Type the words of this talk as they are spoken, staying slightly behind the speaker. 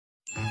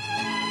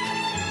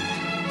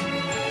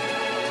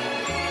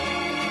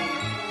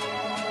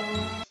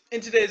In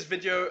today's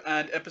video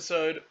and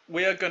episode,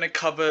 we are going to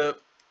cover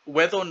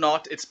whether or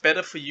not it's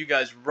better for you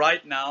guys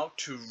right now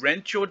to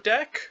rent your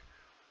deck,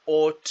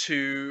 or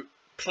to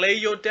play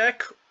your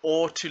deck,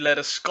 or to let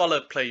a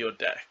scholar play your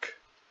deck.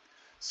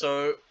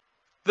 So,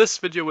 this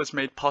video was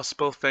made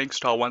possible thanks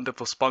to our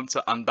wonderful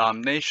sponsor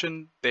Unbound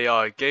Nation. They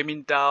are a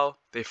gaming DAO,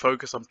 they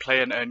focus on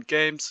play and earn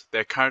games,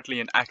 they're currently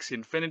in Axie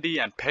Infinity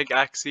and Peg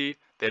Axie.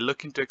 They're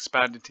looking to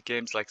expand into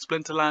games like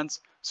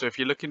Splinterlands, so if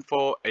you're looking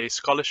for a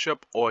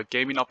scholarship or a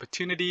gaming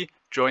opportunity,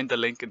 join the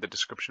link in the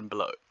description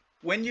below.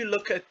 When you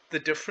look at the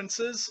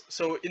differences,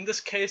 so in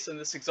this case, in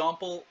this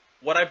example,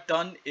 what I've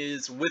done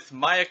is with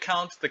my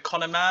account, the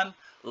Connor Man,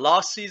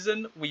 last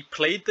season we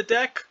played the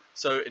deck,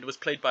 so it was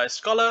played by a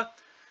scholar,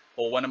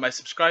 or one of my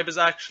subscribers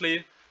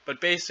actually, but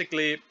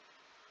basically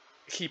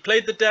he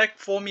played the deck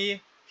for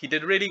me, he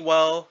did really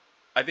well.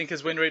 I think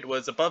his win rate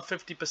was above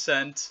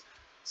 50%.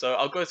 So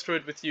I'll go through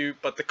it with you,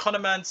 but the Connor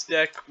Man's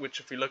deck, which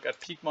if we look at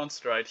Peak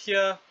Monster right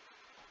here,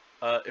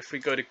 if we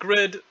go to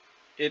Grid,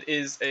 it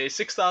is a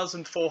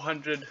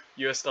 $6,400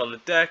 US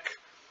deck.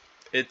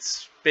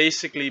 It's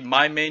basically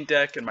my main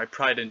deck and my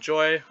pride and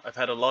joy. I've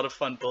had a lot of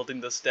fun building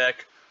this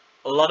deck.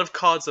 A lot of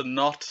cards are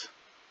not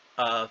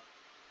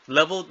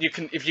leveled. You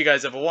can, if you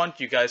guys ever want,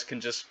 you guys can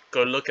just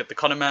go look at the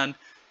Connor Man.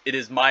 It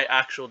is my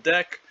actual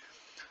deck.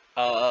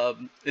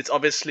 It's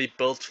obviously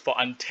built for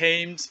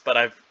Untamed,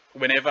 but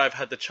whenever I've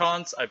had the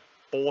chance, I've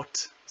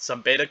bought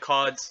some beta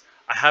cards.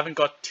 I haven't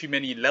got too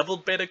many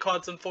leveled beta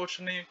cards,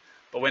 unfortunately,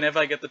 but whenever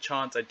I get the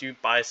chance, I do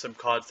buy some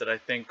cards that I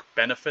think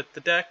benefit the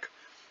deck,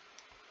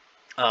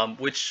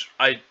 which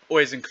I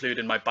always include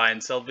in my buy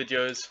and sell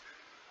videos.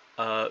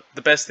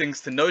 The best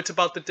things to note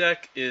about the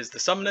deck is the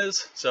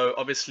summoners. So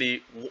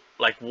obviously,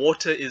 like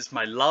water is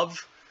my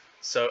love.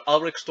 So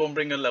Ulrich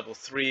Stormbringer level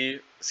 3,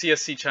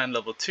 CSC Chan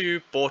level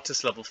 2,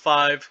 Bortus level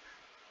 5.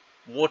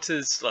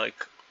 Water's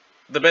like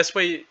the best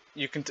way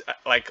you can,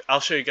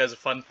 I'll show you guys a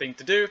fun thing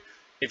to do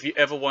if you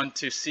ever want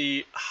to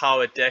see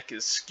how a deck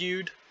is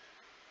skewed.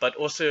 But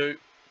also,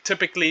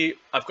 typically,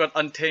 I've got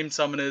Untamed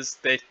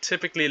Summoners. They're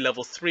typically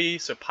level 3,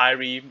 so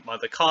Pyre,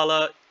 Mother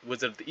Carla,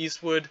 Wizard of the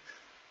Eastwood.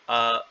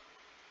 I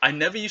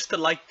never used to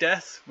like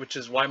Death, which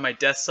is why my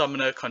Death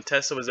Summoner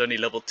Contessa was only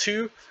level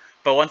 2.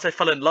 But once I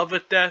fell in love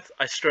with Death,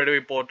 I straight away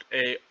bought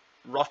a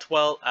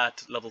Rotwell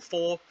at level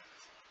 4.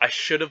 I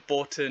should have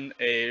bought in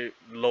a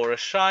Laura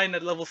Shine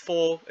at level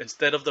 4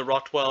 instead of the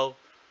Rotwell,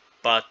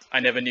 but I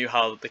never knew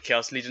how the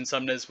Chaos Legion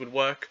Summoners would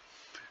work,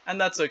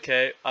 and that's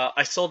okay.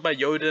 I sold my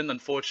Jodin,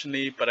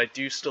 unfortunately, but I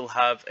do still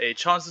have a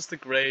Chances the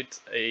Great,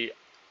 a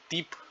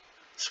Deep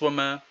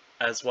Swimmer,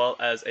 as well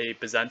as a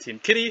Byzantine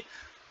Kitty.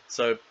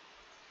 So,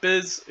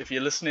 Biz, if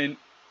you're listening,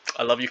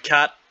 I love you,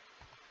 cat.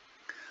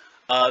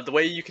 The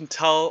way you can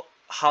tell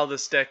how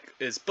this deck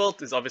is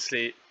built is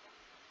obviously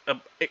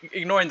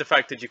ignoring the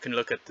fact that you can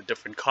look at the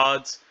different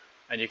cards,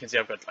 and you can see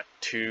I've got like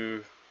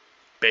 2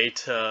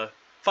 beta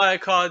fire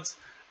cards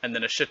and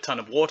then a shit ton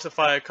of water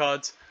fire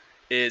cards.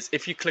 Is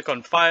if you click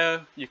on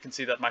fire, you can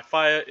see that my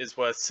fire is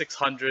worth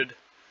 600.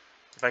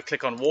 If I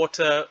click on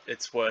water,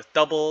 it's worth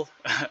double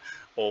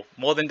or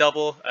more than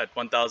double at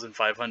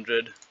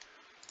 1,500.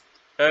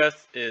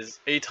 Earth is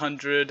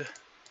 800.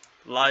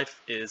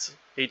 Life is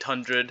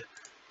 800.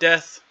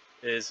 Death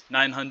is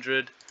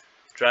 900.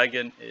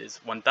 Dragon is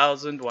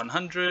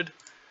 1,100,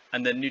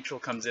 and then neutral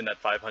comes in at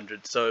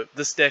 500. So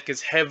this deck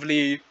is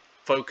heavily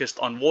focused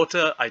on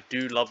water. I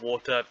do love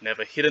water. I've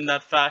never hidden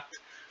that fact.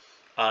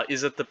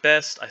 Is it the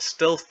best? I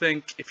still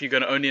think if you're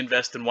going to only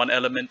invest in one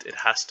element, it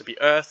has to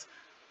be earth.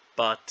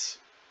 But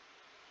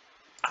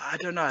I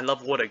don't know. I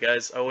love water,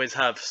 guys. I always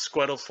have.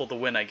 Squirtle for the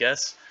win, I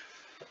guess.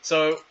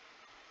 So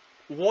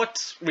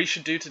what we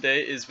should do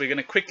today is we're going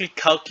to quickly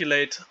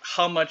calculate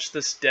how much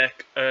this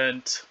deck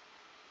earned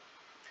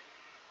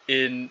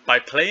by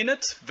playing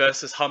it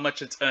versus how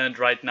much it's earned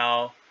right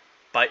now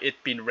by it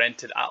being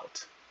rented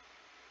out.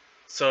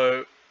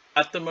 So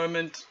at the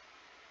moment,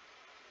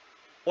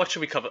 what should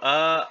we cover?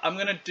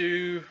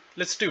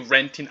 Let's do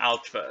renting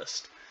out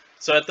first.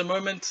 So at the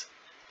moment,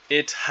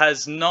 it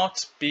has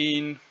not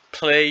been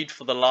played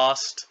for the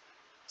last,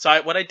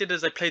 what I did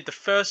is I played the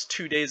first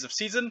 2 days of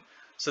season.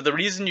 So the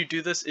reason you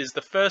do this is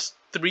the first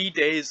 3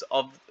 days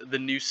of the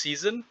new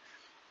season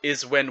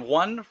is when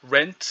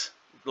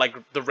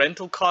the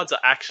rental cards are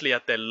actually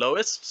at their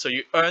lowest, so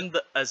you earn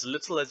as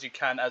little as you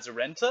can as a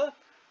renter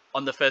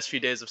on the first few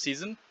days of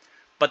season.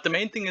 But the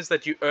main thing is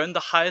that you earn the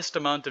highest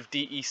amount of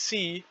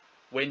DEC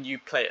when you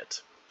play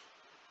it.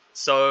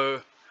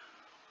 So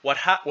what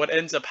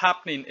ends up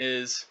happening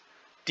is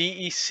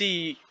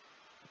DEC,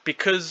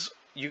 because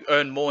you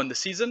earn more in the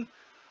season,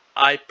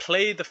 I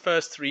play the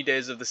first 3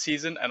 days of the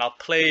season and I'll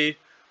play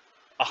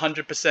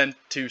 100%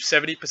 to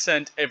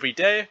 70% every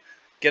day,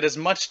 get as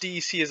much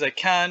DEC as I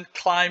can,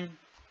 climb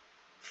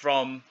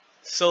from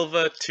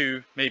silver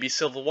to maybe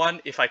silver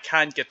 1, if I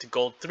can get to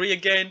gold 3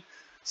 again.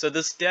 So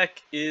this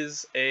deck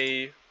is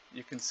you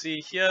can see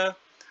here,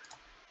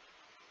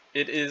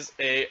 it is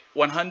a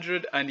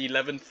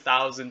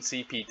 111,000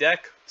 CP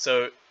deck.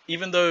 So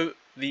even though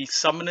the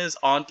summoners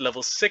aren't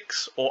level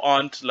 6 or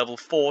aren't level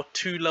 4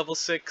 to level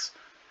 6.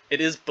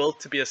 It is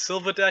built to be a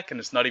silver deck, and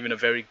it's not even a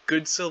very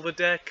good silver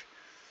deck.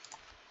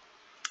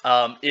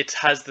 It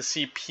has the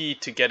CP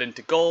to get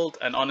into gold,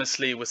 and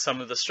honestly, with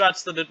some of the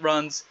strats that it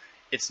runs,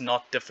 it's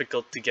not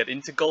difficult to get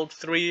into gold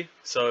 3,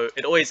 so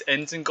it always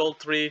ends in gold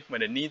 3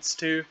 when it needs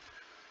to.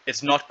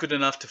 It's not good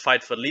enough to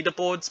fight for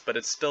leaderboards, but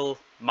it's still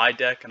my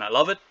deck and I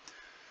love it.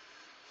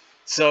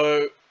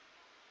 So,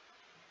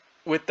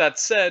 with that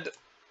said,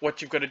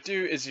 what you've got to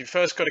do is you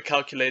first got to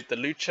calculate the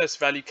loot chest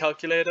value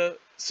calculator.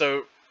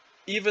 So,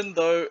 even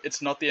though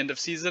it's not the end of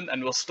season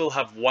and we'll still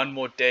have one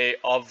more day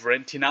of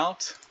renting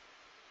out,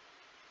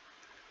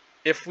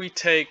 if we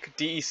take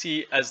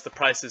DEC as the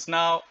price is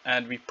now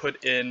and we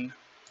put in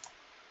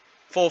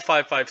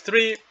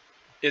 4553,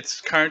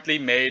 it's currently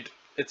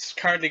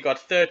got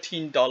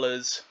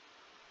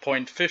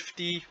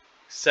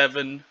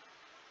 $13.57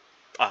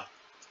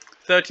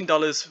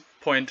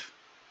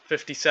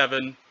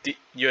 $13.57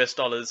 US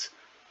dollars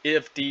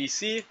of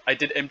DEC. I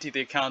did empty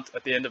the account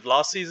at the end of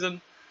last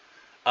season.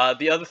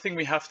 The other thing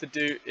we have to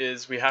do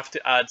is we have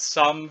to add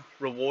some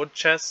reward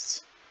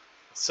chests.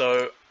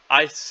 So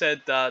I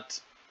said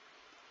that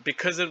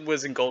because it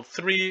was in gold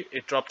 3,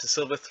 it dropped to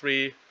silver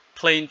 3.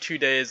 Playing 2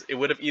 days, it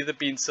would have either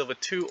been silver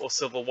 2 or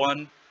silver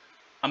 1.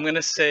 I'm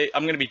gonna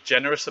be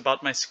generous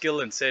about my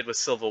skill and say it was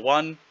silver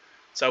 1.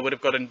 So I would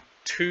have gotten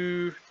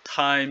 2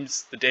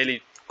 times the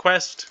daily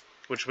quest,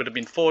 which would have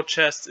been 4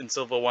 chests in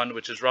silver 1,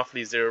 which is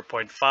roughly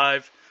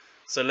 0.5.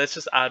 So let's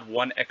just add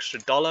 $1 extra.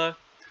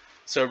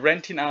 So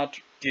renting out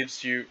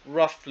gives you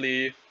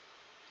roughly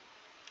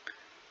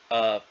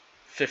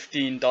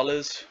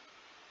 $15.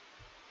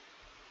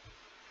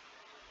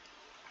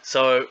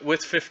 So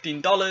with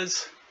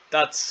 $15,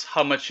 that's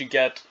how much you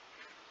get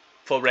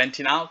for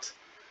renting out.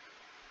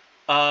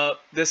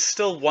 There's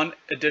still one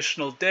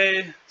additional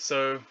day,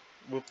 so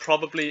we'll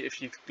probably,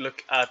 if you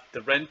look at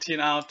the renting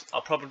out,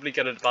 I'll probably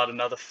get about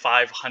another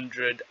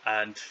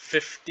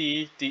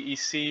 550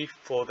 DEC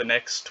for the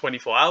next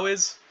 24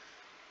 hours.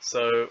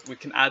 So we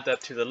can add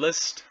that to the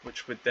list,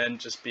 which would then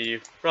just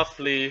be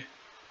roughly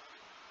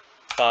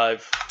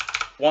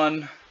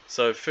 5.1,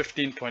 so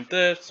 15 point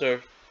there. So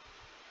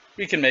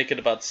we can make it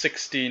about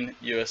 $16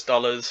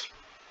 US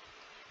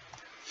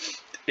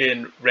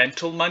in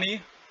rental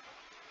money,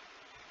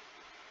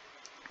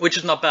 which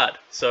is not bad.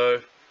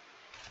 So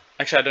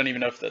actually, I don't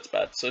even know if that's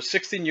bad. So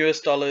 $16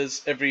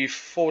 US every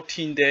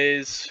 14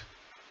 days,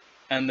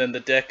 and then the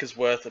deck is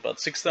worth about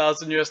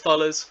 $6,000 US.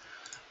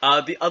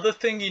 The other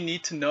thing you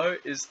need to know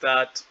is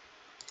that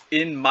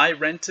in my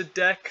rented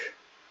deck,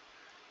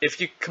 if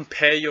you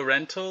compare your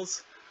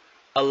rentals,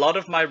 a lot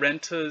of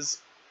the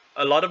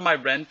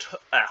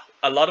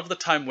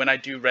time when I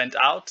do rent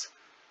out,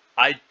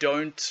 I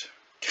don't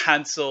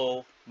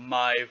cancel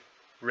my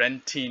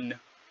renting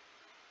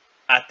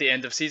at the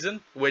end of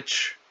season,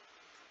 which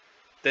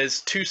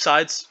there's two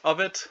sides of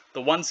it.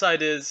 The one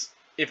side is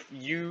if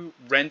you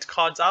rent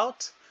cards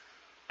out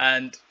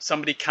and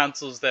somebody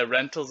cancels their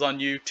rentals on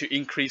you to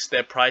increase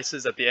their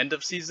prices at the end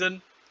of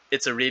season,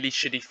 it's a really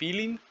shitty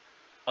feeling.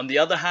 On the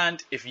other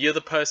hand, if you're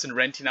the person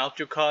renting out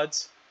your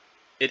cards,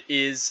 it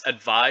is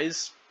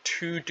advised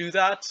to do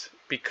that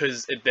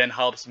because it then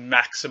helps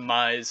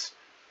maximize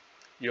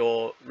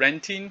your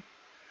renting.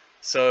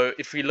 So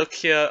if we look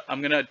here,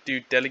 I'm gonna do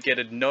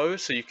delegated no,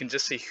 so you can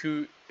just see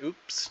who,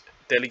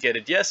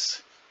 delegated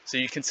yes. So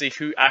you can see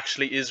who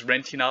actually is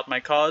renting out my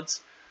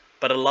cards.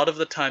 But a lot of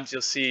the times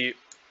you'll see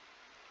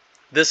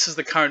this is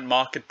the current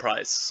market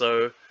price.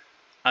 So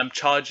I'm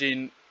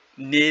charging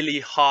nearly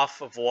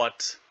half of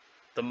what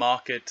the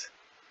market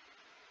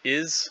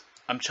is.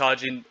 I'm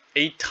charging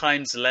 8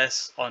 times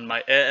less on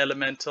my air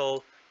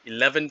elemental,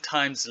 11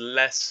 times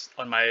less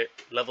on my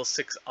level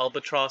 6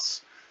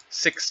 albatross,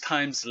 6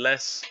 times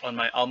less on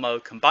my Alma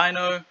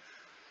Combino,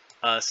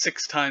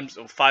 6 times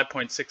or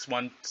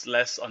 5.61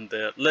 less on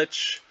the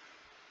Lich,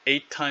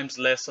 8 times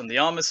less on the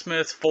Armor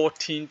Smith,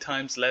 14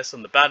 times less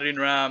on the Battering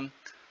Ram,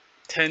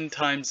 10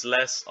 times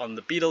less on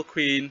the Beetle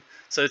Queen.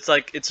 So it's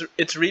like,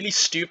 it's really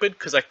stupid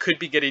because I could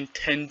be getting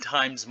 10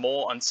 times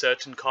more on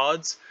certain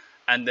cards,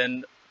 and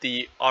then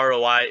the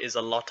ROI is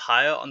a lot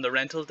higher on the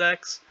rental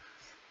decks.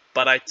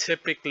 But I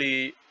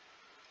typically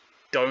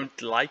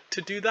don't like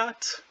to do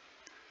that,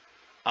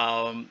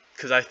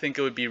 because I think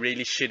it would be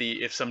really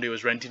shitty if somebody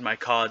was renting my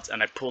cards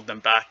and I pulled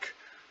them back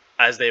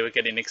as they were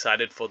getting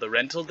excited for the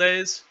rental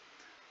days.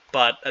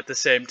 But at the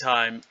same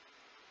time,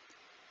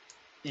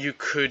 you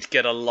could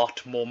get a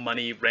lot more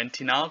money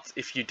renting out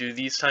if you do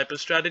these type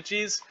of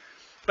strategies.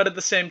 But at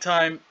the same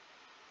time,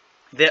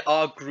 there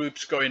are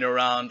groups going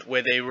around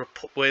where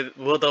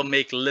they'll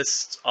make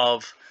lists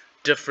of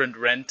different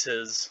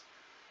renters,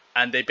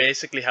 and they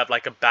basically have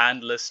like a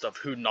banned list of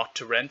who not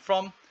to rent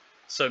from.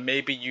 So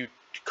maybe you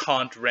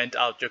can't rent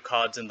out your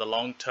cards in the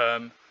long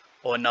term,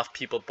 or enough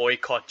people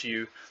boycott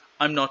you.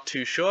 I'm not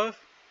too sure,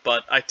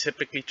 but I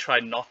typically try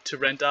not to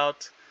rent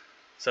out.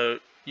 So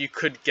you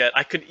could get,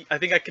 I think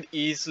I could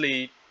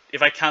easily,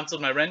 if I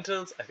canceled my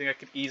rentals, I think I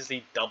could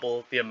easily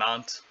double the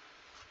amount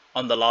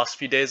on the last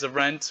few days of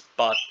rent.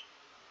 But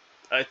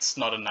it's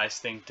not a nice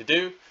thing to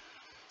do,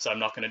 so I'm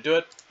not going to do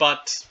it.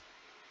 But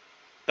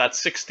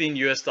that's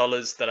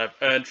 $16 that I've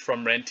earned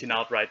from renting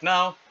out right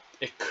now.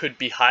 It could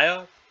be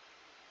higher.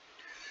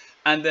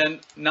 And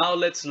then now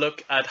let's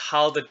look at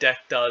how the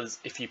deck does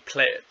if you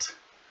play it.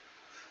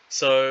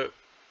 So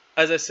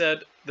as I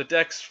said, the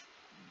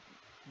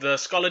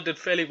Scholar did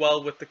fairly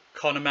well with the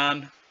Conner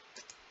Man.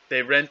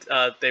 They went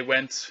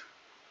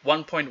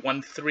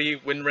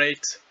 1.13 win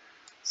rate.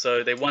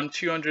 So they won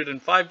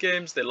 205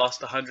 games, they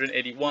lost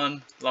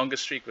 181,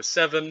 longest streak was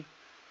 7.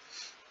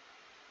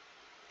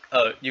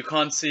 You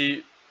can't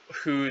see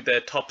who their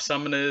top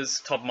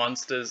summoners, top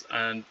monsters,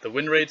 and the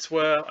win rates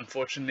were,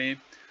 unfortunately.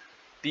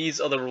 These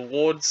are the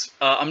rewards.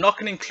 I'm not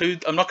going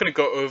to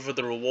go over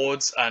the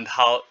rewards and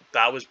how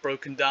that was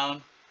broken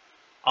down.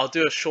 I'll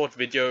do a short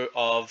video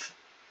of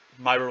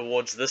my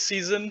rewards this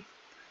season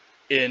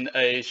in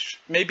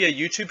maybe a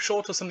YouTube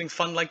short or something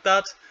fun like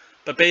that.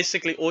 But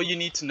basically all you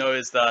need to know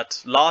is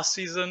that last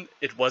season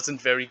it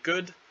wasn't very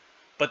good,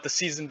 but the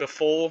season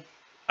before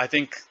I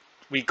think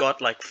we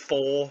got like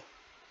 4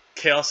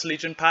 Chaos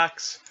Legion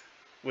packs,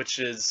 which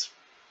is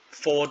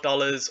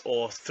 $4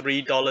 or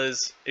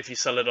 $3 if you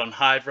sell it on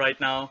Hive right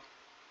now.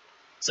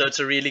 So it's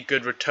a really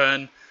good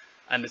return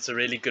and it's a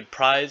really good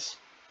prize.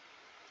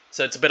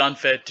 So it's a bit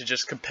unfair to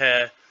just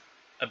compare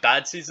a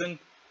bad season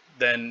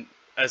then,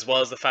 as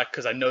well as the fact,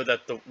 because I know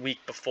that the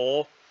week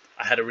before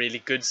I had a really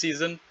good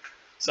season.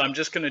 So I'm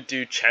just going to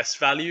do chest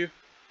value.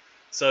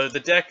 So the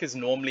deck is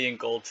normally in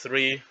gold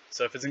 3.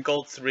 So if it's in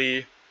gold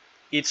 3,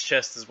 each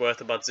chest is worth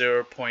about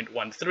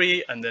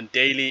 0.13, and then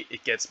daily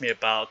it gets me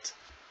about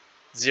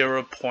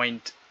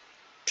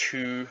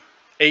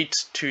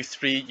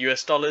 0.2823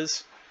 US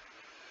dollars.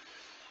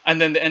 And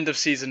then the end of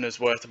season is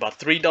worth about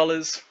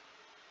 $3.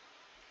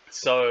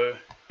 So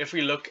if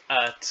we look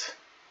at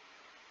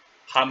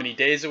how many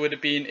days it would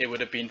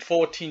have been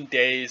 14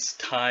 days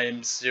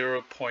times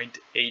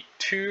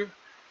 0.82,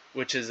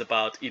 which is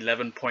about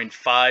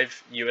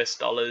 11.5 US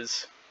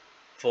dollars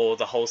for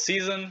the whole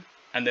season.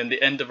 And then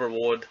the end of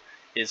reward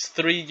is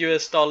 $3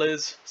 US,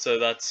 so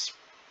that's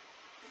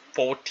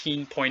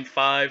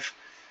 14.5.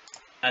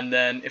 And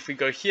then if we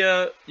go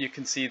here, you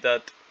can see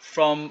that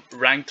from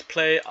ranked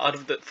play,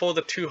 for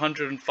the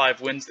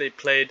 205 wins they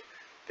played,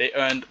 they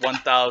earned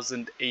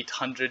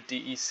 1,800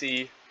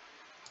 DEC,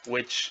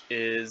 which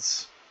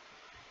is...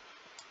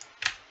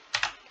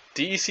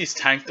 DEC's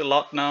tanked a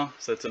lot now,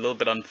 so it's a little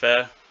bit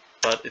unfair,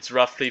 but it's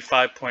roughly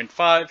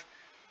 5.5.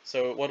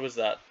 So what was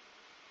that?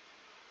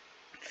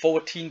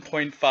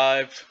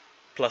 14.5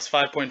 plus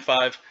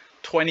 5.5,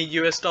 20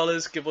 US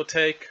dollars, give or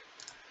take.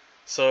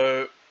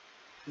 So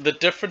the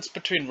difference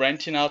between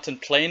renting out and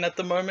playing at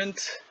the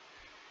moment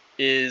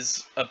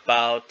is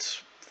about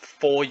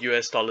 4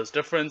 US dollars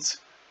difference.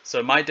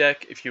 So my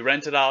deck, if you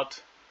rent it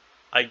out,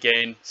 I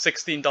gain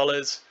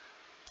 $16,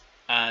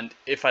 and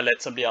if I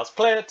let somebody else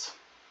play it,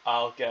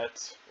 I'll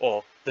get,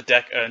 or the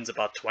deck earns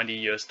about 20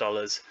 US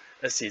dollars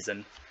a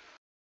season.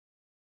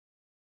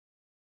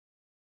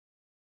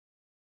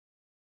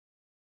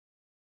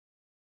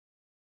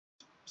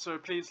 So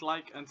please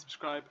like and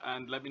subscribe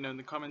and let me know in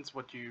the comments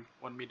what you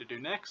want me to do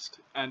next.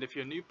 And if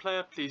you're a new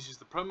player, please use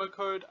the promo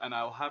code and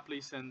I'll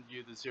happily send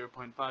you the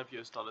 0.5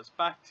 US dollars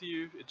back to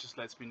you. It just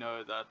lets me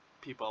know that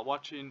people are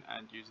watching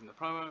and using the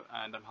promo,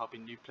 and I'm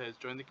helping new players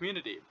join the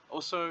community.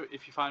 Also,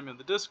 if you find me on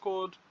the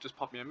Discord, just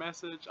pop me a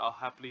message. I'll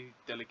happily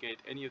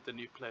delegate any of the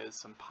new players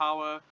some power